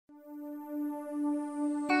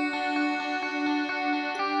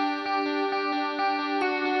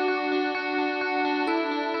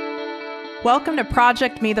Welcome to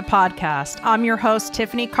ProjectME, the podcast. I'm your host,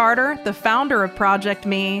 Tiffany Carter, the founder of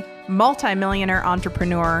ProjectME, multimillionaire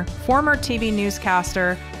entrepreneur, former TV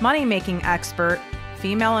newscaster, money-making expert,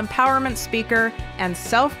 female empowerment speaker, and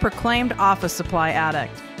self-proclaimed office supply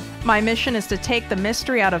addict. My mission is to take the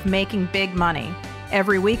mystery out of making big money.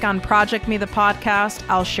 Every week on ProjectME, the podcast,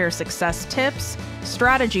 I'll share success tips,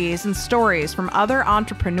 strategies, and stories from other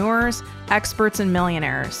entrepreneurs, experts, and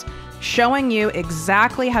millionaires, showing you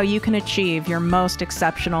exactly how you can achieve your most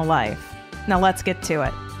exceptional life. Now let's get to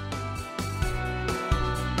it.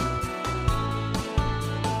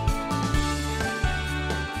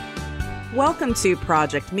 Welcome to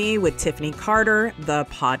ProjectME with Tiffany Carter, the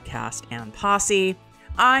podcast and posse.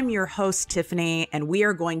 I'm your host, Tiffany, and we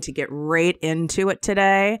are going to get right into it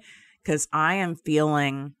today because I am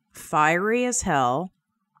feeling fiery as hell,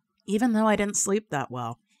 even though I didn't sleep that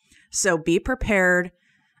well. So be prepared.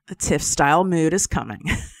 A Tiff-style mood is coming.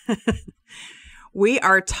 We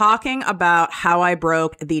are talking about how I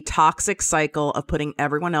broke the toxic cycle of putting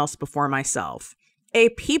everyone else before myself. A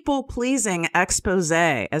people-pleasing expose,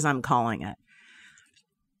 as I'm calling it.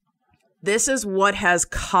 This is what has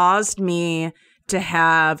caused me to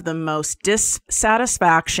have the most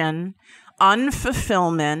dissatisfaction,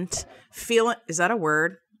 unfulfillment, is that a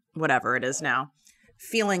word? Whatever it is now.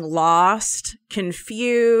 Feeling lost,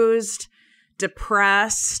 confused,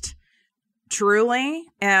 depressed, truly.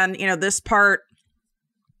 And, this part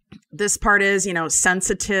is,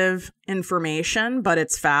 sensitive information, but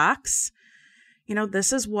it's facts.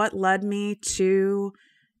 This is what led me to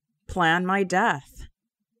plan my death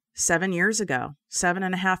 7.5 years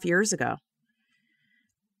ago.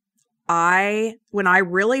 When I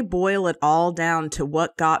really boil it all down to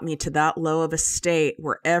what got me to that low of a state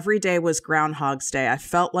where every day was Groundhog's Day, I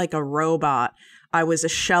felt like a robot. I was a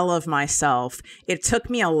shell of myself. It took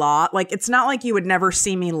me a lot. It's not like you would never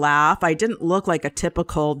see me laugh. I didn't look like a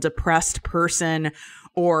typical depressed person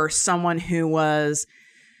or someone who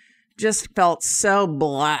just felt so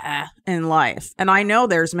blah in life. And I know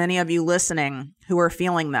there's many of you listening who are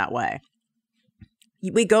feeling that way.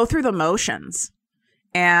 We go through the motions.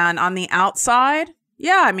 And on the outside,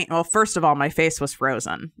 first of all, my face was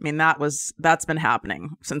frozen. That's been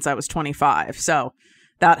happening since I was 25. So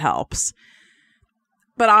that helps.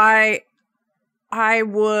 But I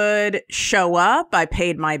would show up. I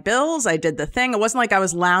paid my bills. I did the thing. It wasn't like I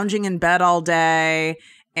was lounging in bed all day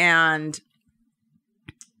and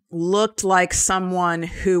looked like someone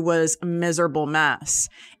who was a miserable mess.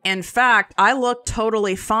 In fact, I looked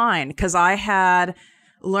totally fine because I had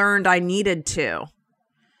learned I needed to.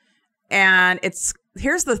 And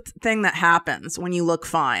here's the thing that happens when you look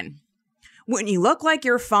fine. When you look like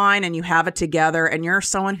you're fine and you have it together and you're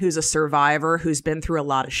someone who's a survivor, who's been through a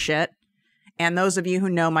lot of shit. And those of you who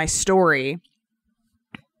know my story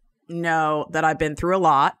know that I've been through a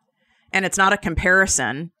lot. And it's not a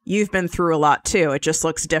comparison. You've been through a lot too. It just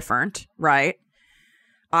looks different, right?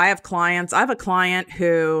 I have a client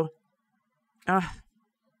who, the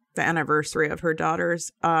anniversary of her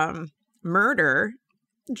daughter's murder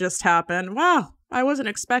just happened. Wow, I wasn't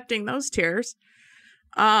expecting those tears.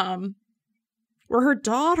 Where her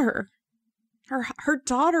daughter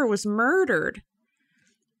was murdered.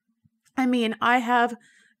 I have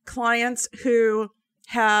clients who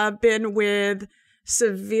have been with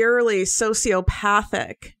severely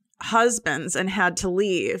sociopathic husbands and had to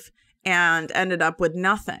leave and ended up with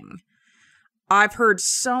nothing. I've heard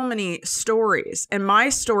so many stories, and my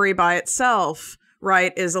story by itself,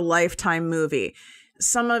 right, is a lifetime movie.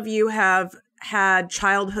 Some of you have had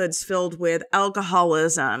childhoods filled with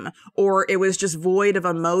alcoholism, or it was just void of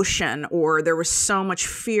emotion, or there was so much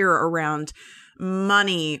fear around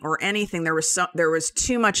money or anything. There was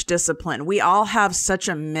too much discipline. We all have such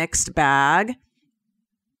a mixed bag.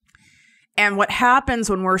 And what happens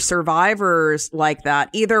when we're survivors like that,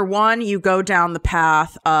 either one, you go down the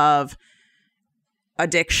path of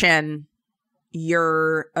addiction,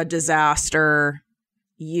 you're a disaster,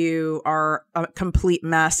 you are a complete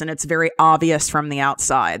mess, and it's very obvious from the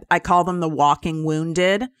outside. I call them the walking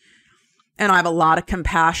wounded, and I have a lot of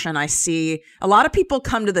compassion. I see a lot of people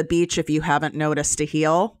come to the beach, if you haven't noticed, to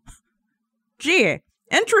heal. Gee,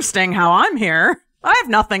 interesting how I'm here. I have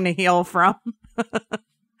nothing to heal from.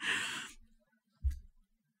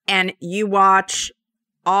 And you watch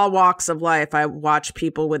all walks of life. I watch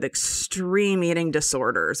people with extreme eating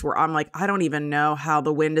disorders where I'm like, I don't even know how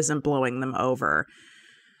the wind isn't blowing them over.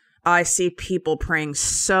 I see people praying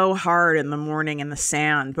so hard in the morning in the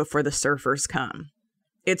sand before the surfers come.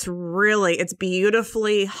 It's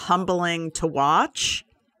beautifully humbling to watch.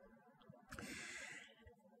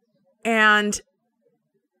 And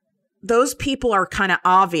those people are kind of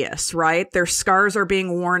obvious, right? Their scars are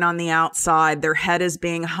being worn on the outside. Their head is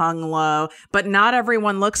being hung low, but not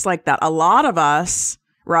everyone looks like that. A lot of us,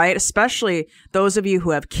 right? Especially those of you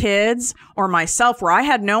who have kids or myself, where I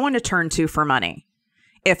had no one to turn to for money.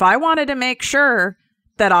 If I wanted to make sure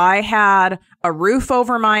that I had a roof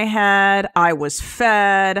over my head, I was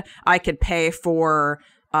fed, I could pay for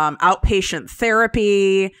outpatient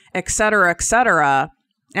therapy, et cetera,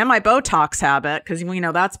 and my Botox habit, because we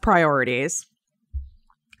know that's priorities.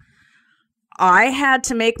 I had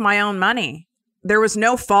to make my own money. There was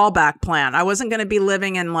no fallback plan. I wasn't going to be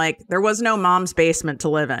living in there was no mom's basement to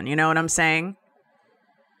live in. You know what I'm saying?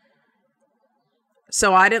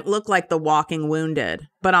 So I didn't look like the walking wounded,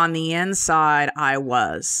 but on the inside, I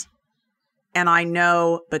was. And I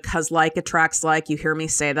know, because like attracts like, you hear me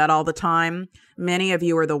say that all the time. Many of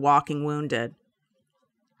you are the walking wounded.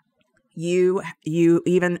 You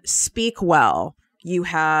even speak well. You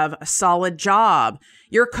have a solid job.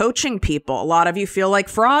 You're coaching people. A lot of you feel like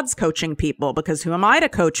frauds coaching people, because who am I to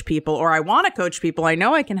coach people? Or I want to coach people. I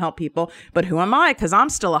know I can help people, but who am I? Because I'm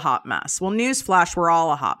still a hot mess. Well, newsflash, we're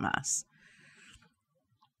all a hot mess.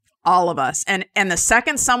 All of us. And the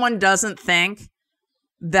second someone doesn't think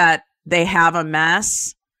that they have a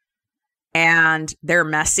mess and they're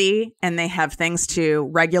messy and they have things to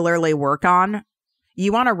regularly work on,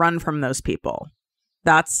 you want to run from those people.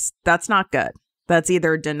 That's not good. That's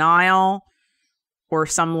either denial or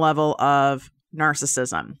some level of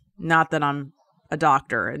narcissism. Not that I'm a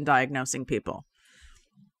doctor and diagnosing people.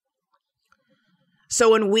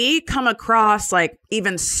 So when we come across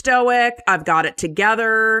even stoic, I've got it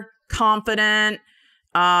together, confident,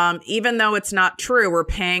 even though it's not true, we're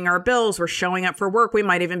paying our bills, we're showing up for work, we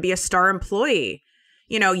might even be a star employee.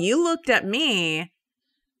 You looked at me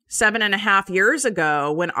 7.5 years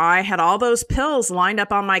ago when I had all those pills lined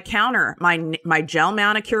up on my counter. My gel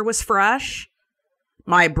manicure was fresh.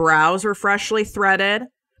 My brows were freshly threaded.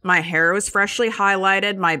 My hair was freshly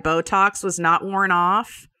highlighted. My Botox was not worn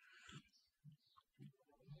off.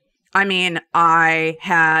 I mean, I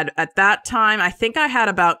had, at that time, I think I had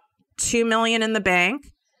about $2 million in the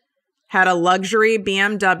bank, had a luxury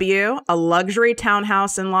BMW, a luxury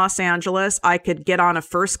townhouse in Los Angeles. I could get on a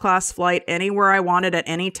first-class flight anywhere I wanted at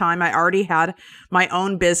any time. I already had my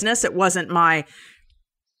own business. It wasn't my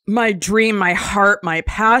dream, my heart, my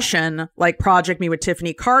passion, like ProjectME with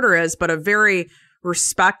Tiffany Carter is, but a very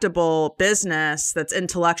respectable business that's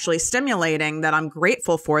intellectually stimulating that I'm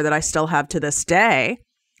grateful for, that I still have to this day,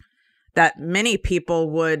 that many people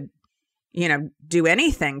would do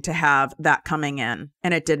anything to have that coming in,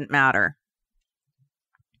 and it didn't matter.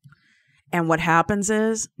 And what happens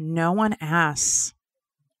is no one asks.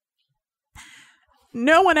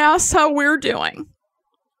 No one asks how we're doing.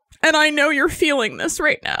 And I know you're feeling this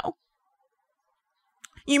right now.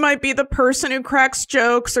 You might be the person who cracks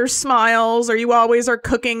jokes or smiles, or you always are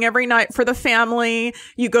cooking every night for the family.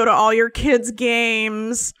 You go to all your kids'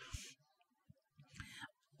 games.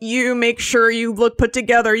 You make sure you look put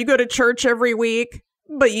together. You go to church every week,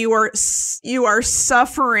 but you are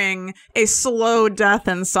suffering a slow death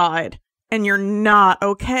inside, and you're not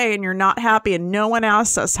okay, and you're not happy, and no one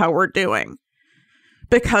asks us how we're doing,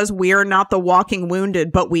 because we are not the walking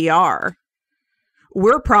wounded, but we are.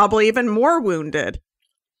 We're probably even more wounded,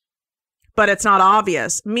 but it's not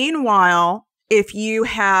obvious. Meanwhile, if you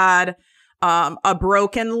had a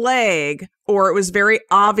broken leg, or it was very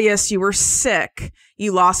obvious you were sick,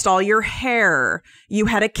 you lost all your hair, you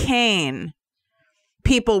had a cane,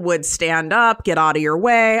 people would stand up, get out of your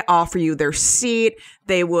way, offer you their seat.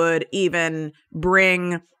 They would even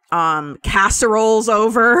bring casseroles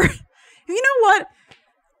over. You know what?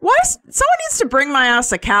 Someone needs to bring my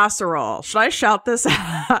ass a casserole. Should I shout this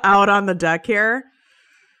out on the deck here?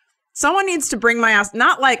 Someone needs to bring my ass,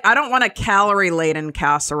 I don't want a calorie-laden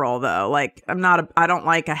casserole, though. I don't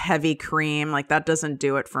like a heavy cream. That doesn't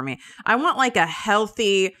do it for me. I want a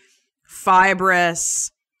healthy,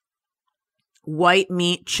 fibrous, white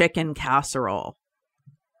meat chicken casserole.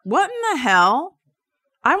 What in the hell?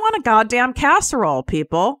 I want a goddamn casserole,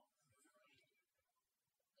 people.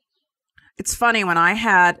 It's funny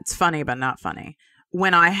it's funny, but not funny.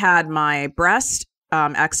 When I had my breast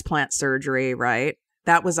explant surgery, right?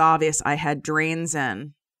 That was obvious. I had drains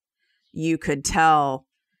in. You could tell,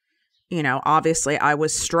 obviously I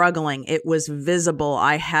was struggling. It was visible.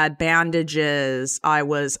 I had bandages. I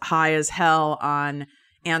was high as hell on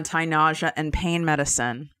anti-nausea and pain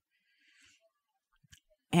medicine.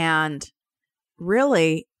 And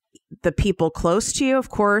really, the people close to you, of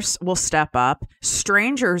course, will step up.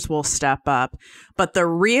 Strangers will step up. But the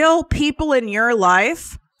real people in your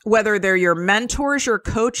life, whether they're your mentors, your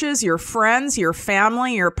coaches, your friends, your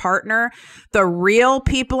family, your partner, the real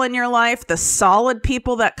people in your life, the solid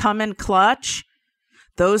people that come in clutch,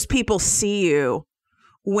 those people see you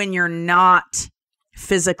when you're not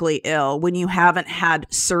physically ill, when you haven't had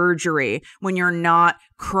surgery, when you're not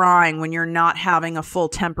crying, when you're not having a full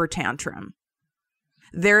temper tantrum.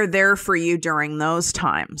 They're there for you during those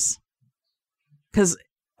times. Because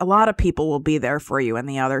a lot of people will be there for you in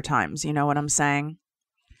the other times. You know what I'm saying?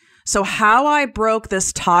 So how I broke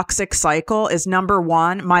this toxic cycle is, number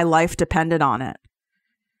one, my life depended on it.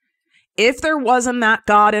 If there wasn't that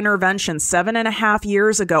God intervention 7.5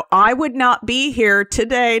 years ago, I would not be here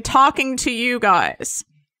today talking to you guys.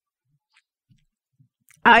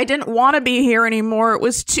 I didn't want to be here anymore. It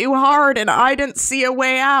was too hard and I didn't see a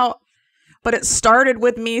way out. But it started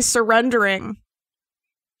with me surrendering.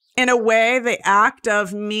 In a way, the act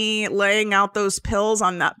of me laying out those pills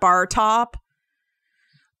on that bar top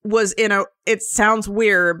was it sounds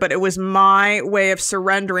weird, but it was my way of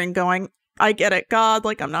surrendering, going, I get it, God,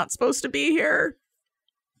 like I'm not supposed to be here.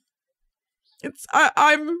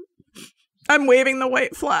 I'm waving the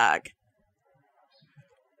white flag.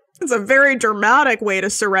 It's a very dramatic way to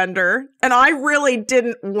surrender. And I really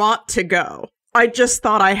didn't want to go. I just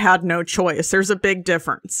thought I had no choice. There's a big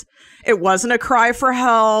difference. It wasn't a cry for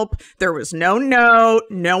help. There was no note.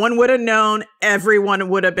 No one would have known. Everyone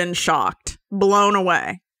would have been shocked, blown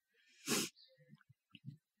away.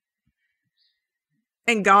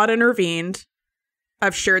 And God intervened.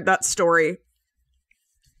 I've shared that story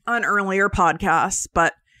on earlier podcasts,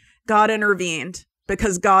 but God intervened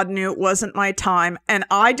because God knew it wasn't my time. And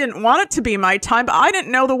I didn't want it to be my time, but I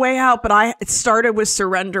didn't know the way out. But it started with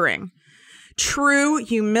surrendering. True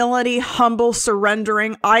humility, humble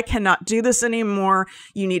surrendering. I cannot do this anymore.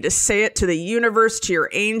 You need to say it to the universe, to your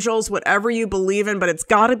angels, whatever you believe in, but it's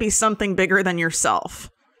got to be something bigger than yourself.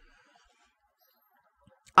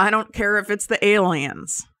 I don't care if it's the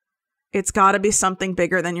aliens. It's got to be something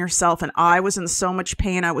bigger than yourself. And I was in so much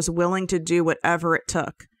pain, I was willing to do whatever it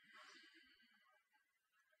took.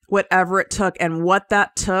 Whatever it took. And what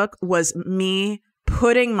that took was me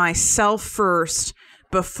putting myself first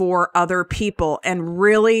before other people and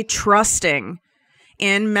really trusting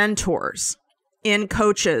in mentors, in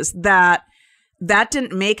coaches, that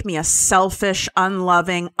didn't make me a selfish,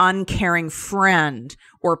 unloving, uncaring friend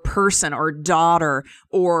or person or daughter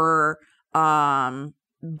or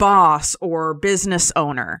boss or business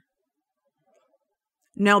owner.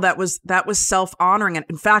 No, that was self-honoring. And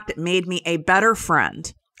in fact, it made me a better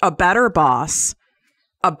friend, a better boss,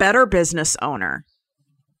 a better business owner,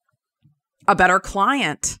 a better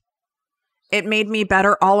client. It made me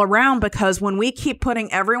better all around, because when we keep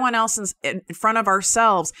putting everyone else in front of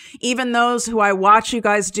ourselves, even those who I watch you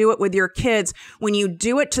guys do it with your kids, when you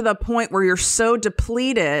do it to the point where you're so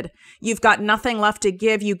depleted, you've got nothing left to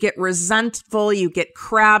give, you get resentful, you get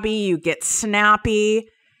crabby, you get snappy.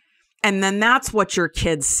 And then that's what your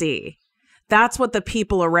kids see. That's what the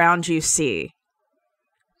people around you see.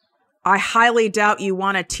 I highly doubt you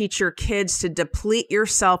want to teach your kids to deplete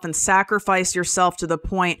yourself and sacrifice yourself to the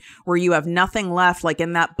point where you have nothing left, like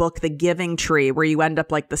in that book, The Giving Tree, where you end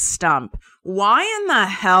up like the stump. Why in the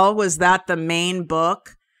hell was that the main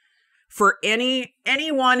book for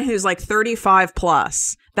anyone who's like 35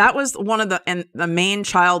 plus? That was one of the main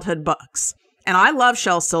childhood books. And I love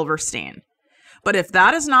Shel Silverstein. But if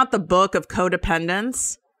that is not the book of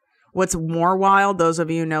codependence, what's more wild, those of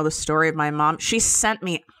you who know the story of my mom, she sent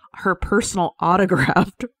me her personal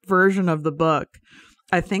autographed version of the book,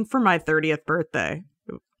 I think for my 30th birthday.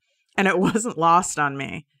 And it wasn't lost on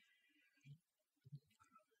me.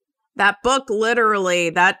 That book, literally,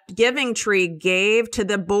 that Giving Tree gave to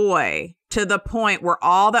the boy to the point where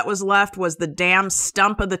all that was left was the damn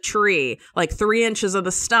stump of the tree, like 3 inches of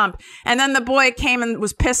the stump. And then the boy came and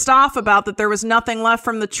was pissed off about that there was nothing left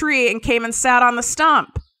from the tree and came and sat on the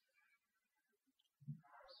stump.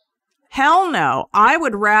 Hell no. I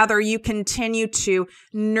would rather you continue to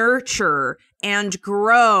nurture and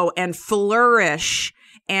grow and flourish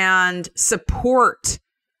and support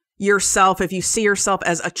yourself if you see yourself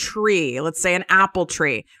as a tree, let's say an apple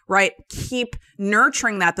tree, right? Keep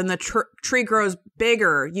nurturing that. Then the tree grows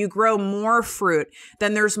bigger. You grow more fruit.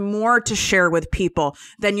 Then there's more to share with people.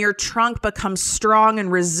 Then your trunk becomes strong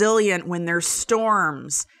and resilient when there's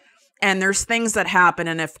storms. And there's things that happen.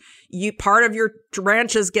 And if part of your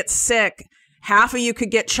branches get sick, half of you could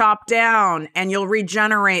get chopped down and you'll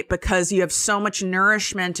regenerate because you have so much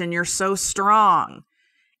nourishment and you're so strong.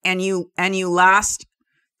 And you last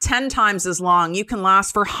 10 times as long. You can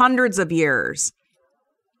last for hundreds of years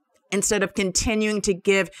instead of continuing to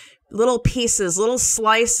give little pieces, little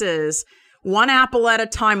slices one apple at a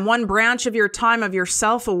time, one branch of your time of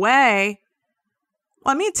yourself away,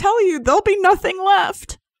 let me tell you, there'll be nothing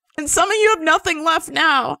left. And some of you have nothing left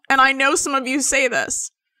now. And I know some of you say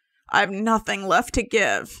this. I have nothing left to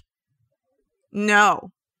give. No,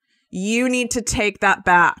 you need to take that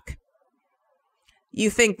back. You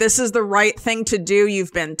think this is the right thing to do.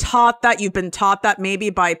 You've been taught that. You've been taught that maybe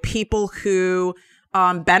by people who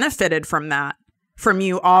benefited from that, from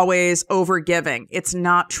you always overgiving. It's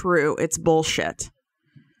not true. It's bullshit.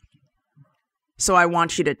 So I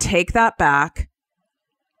want you to take that back,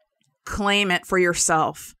 claim it for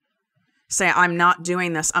yourself. Say, I'm not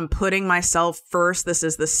doing this. I'm putting myself first. This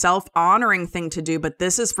is the self-honoring thing to do, but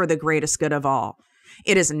this is for the greatest good of all.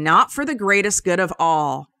 It is not for the greatest good of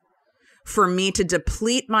all for me to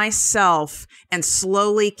deplete myself and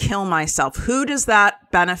slowly kill myself. Who does that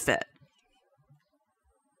benefit?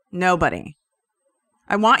 Nobody.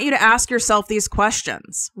 I want you to ask yourself these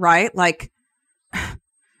questions, right? Like,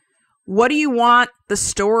 what do you want the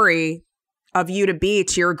story of you to be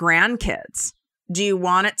to your grandkids? Do you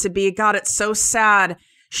want it to be, God, it's so sad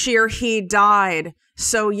she or he died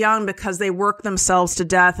so young because they worked themselves to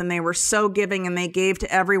death and they were so giving and they gave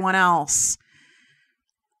to everyone else?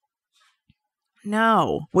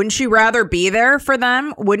 No. Wouldn't you rather be there for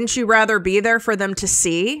them? Wouldn't you rather be there for them to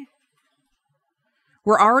see?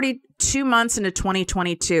 We're already 2 months into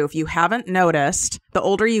 2022. If you haven't noticed, the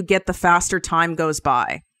older you get, the faster time goes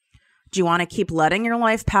by. Do you want to keep letting your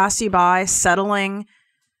life pass you by, settling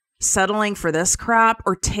for this crap,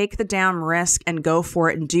 or take the damn risk and go for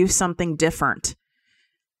it and do something different?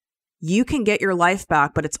 You can get your life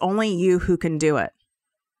back, but it's only you who can do it.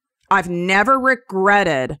 I've never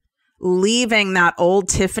regretted leaving that old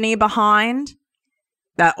Tiffany behind,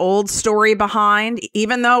 that old story behind,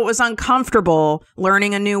 even though it was uncomfortable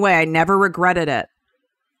learning a new way. I never regretted it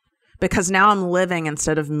because now I'm living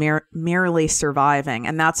instead of merely surviving.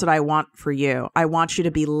 And that's what I want for you. I want you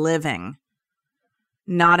to be living,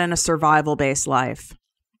 not in a survival-based life.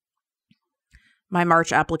 My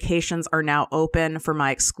March applications are now open for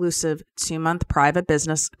my exclusive 2-month private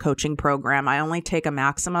business coaching program. I only take a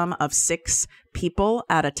maximum of 6 people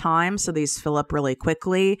at a time, so these fill up really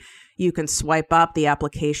quickly. You can swipe up the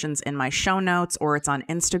applications in my show notes, or it's on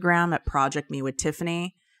Instagram at ProjectME with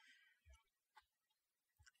Tiffany.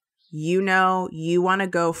 You know you want to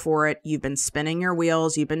go for it. You've been spinning your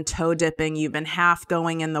wheels. You've been toe dipping. You've been half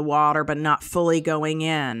going in the water, but not fully going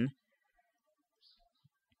in.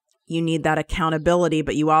 You need that accountability,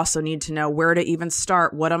 but you also need to know where to even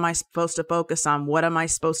start. What am I supposed to focus on? What am I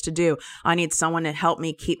supposed to do? I need someone to help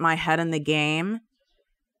me keep my head in the game.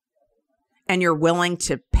 And you're willing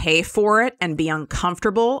to pay for it and be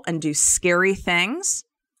uncomfortable and do scary things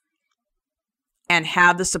and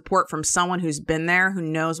have the support from someone who's been there, who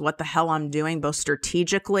knows what the hell I'm doing, both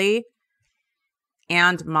strategically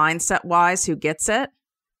and mindset-wise, who gets it.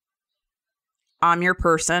 I'm your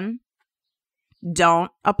person. Don't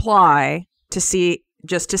apply to see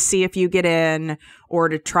if you get in or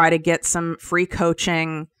to try to get some free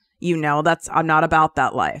coaching. You know, I'm not about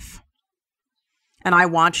that life. And I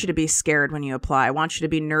want you to be scared when you apply. I want you to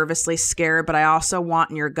be nervously scared, but I also want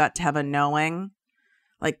in your gut to have a knowing,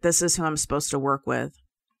 like, this is who I'm supposed to work with.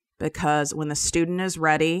 Because when the student is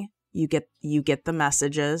ready, you get the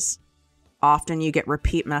messages. Often you get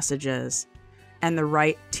repeat messages, and the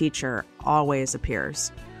right teacher always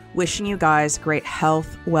appears. Wishing you guys great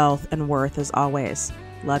health, wealth, and worth as always.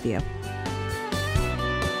 Love you.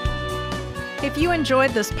 If you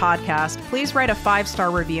enjoyed this podcast, please write a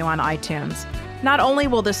 5-star review on iTunes. Not only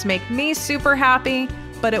will this make me super happy,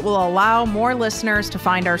 but it will allow more listeners to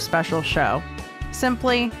find our special show.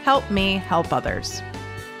 Simply help me help others.